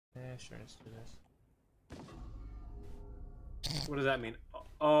Yeah, sure, let's do this. What does that mean?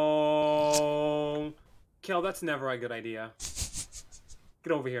 Oh, Kel, that's never a good idea.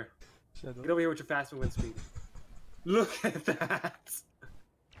 Get over here. Get over here with your fast wind speed. Look at that.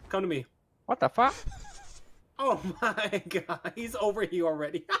 Come to me. What the fuck? Oh my god, he's over here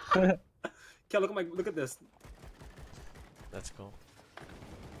already. Kel, look at this. Let's go.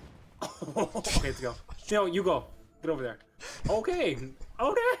 Okay, let's go. No, you go. Get over there. Okay.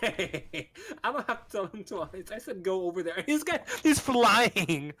 Okay. I don't have to tell him twice. I said go over there. He's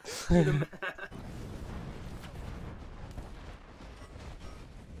flying.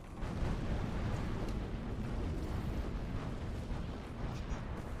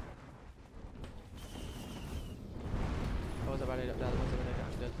 That was about it. That was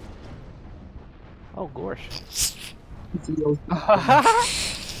about it. Good. Oh, gosh.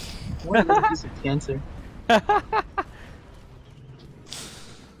 What a piece of cancer.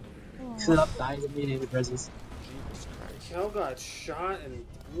 Sit up, dies immediately with reses. Jesus Christ. Kel got shot and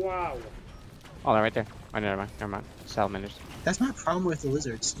wow. Oh, they're right there. Oh, never mind. Never mind. Salamanders. That's my problem with the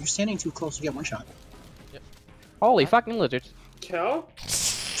lizards. You're standing too close to get one shot. Yep. Holy fucking lizards. Kel?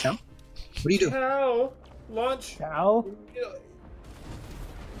 So? What do you do? Kel! Launch! Cow?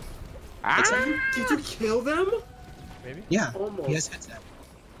 Ah! Did you kill them? Maybe? Yeah, Almost. he has headset.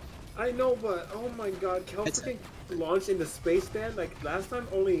 I know, but oh my god, Kel It's- freaking launched in the space stand like last time,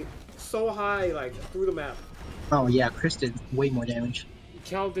 only so high, like through the map. Oh yeah, Chris did way more damage.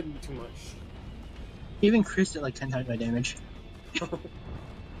 Kel didn't too much. Even Chris did like 10 times my damage. Yeah,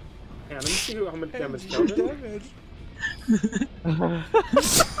 let me see how much damage Kel did.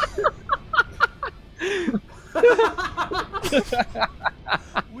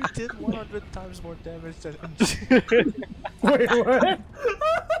 We did 100 times more damage than Wait, what?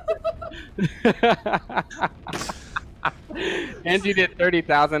 Angie did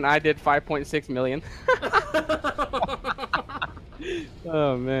 30,000. I did 5.6 million.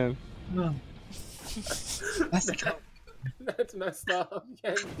 Oh man. Oh. That's the trouble. That's messed up. You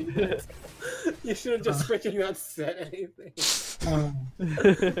can't do that. You should have just freaking not said anything.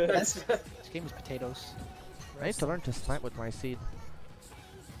 That's This game is potatoes. I need to learn to snipe with my seed.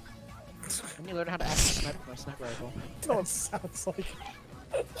 I need to learn how to actually snipe with my sniper rifle. No, it sounds like.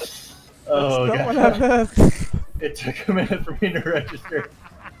 Oh, That's not what God. I meant. It took a minute for me to register.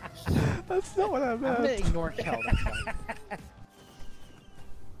 That's not what I I'm gonna meant. ignore Kel, that's fine.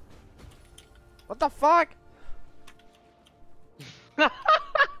 What the fuck? I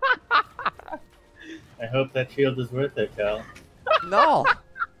hope that shield is worth it, Cal. No!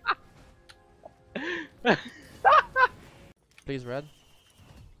 Please, red.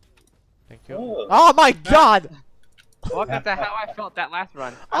 Thank you. Oh. Oh my god! Welcome to how I felt that last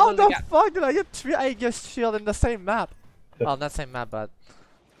run. I How literally the got- fuck did I get 3 Aegis shield in the same map? Well, not same map, but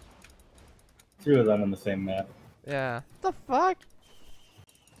Two of them on the same map. yeah. What the fuck?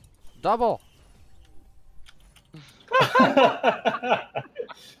 Double!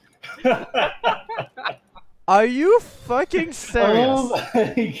 Are you fucking serious? Oh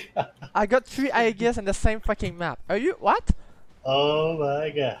my god. I got 3 Aegis in the same fucking map. Are you what? Oh my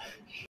god.